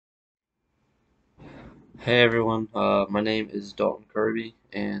Hey everyone, my name is Dalton Kirby,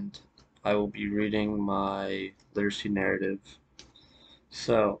 and I will be reading my literacy narrative.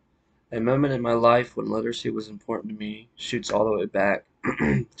 So, a moment in my life when literacy was important to me shoots all the way back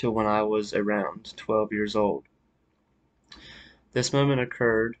to when I was around 12 years old. This moment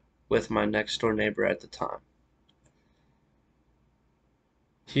occurred with my next door neighbor at the time.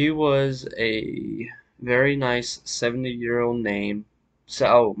 He was a very nice 70-year-old name.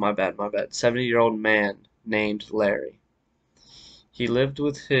 My bad, 70-year-old man named Larry. He lived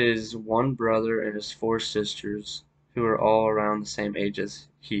with his one brother and his four sisters, who were all around the same age as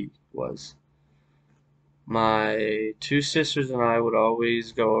he was. My two sisters and I would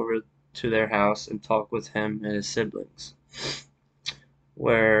always go over to their house and talk with him and his siblings.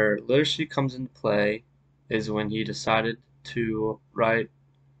 Where literacy comes into play is when he decided to write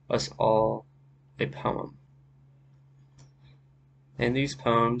us all a poem. In these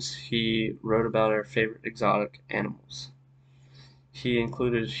poems, he wrote about our favorite exotic animals. He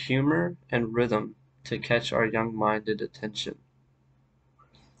included humor and rhythm to catch our young-minded attention.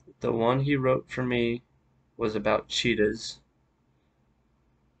 The one he wrote for me was about cheetahs,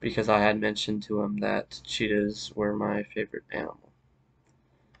 because I had mentioned to him that cheetahs were my favorite animal.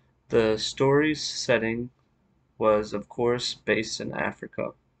 The story's setting was, of course, based in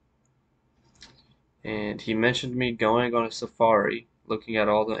Africa, and he mentioned me going on a safari, looking at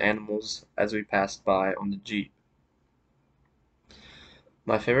all the animals as we passed by on the jeep.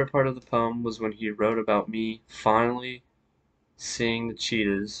 My favorite part of the poem was when he wrote about me finally seeing the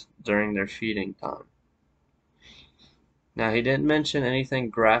cheetahs during their feeding time. Now, he didn't mention anything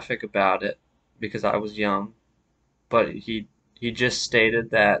graphic about it because I was young, but he just stated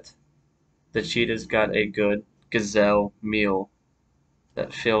that the cheetahs got a good gazelle meal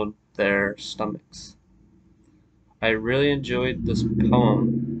that filled their stomachs. I really enjoyed this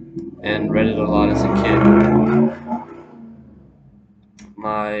poem and read it a lot as a kid.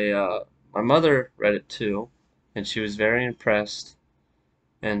 My mother read it too, and she was very impressed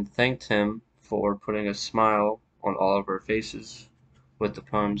and thanked him for putting a smile on all of our faces with the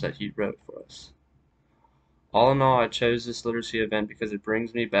poems that he wrote for us. All in all, I chose this literacy event because it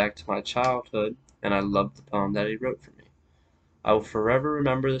brings me back to my childhood, and I love the poem that he wrote for me. I will forever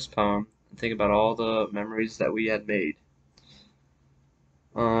remember this poem and think about all the memories that we had made.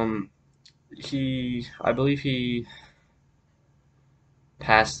 Um, I believe he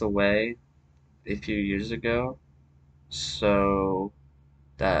passed away a few years ago, so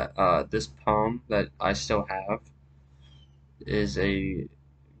that this poem that I still have is a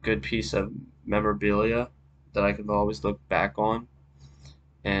good piece of memorabilia that I can always look back on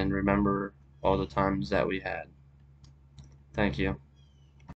and remember all the times that we had. Thank you.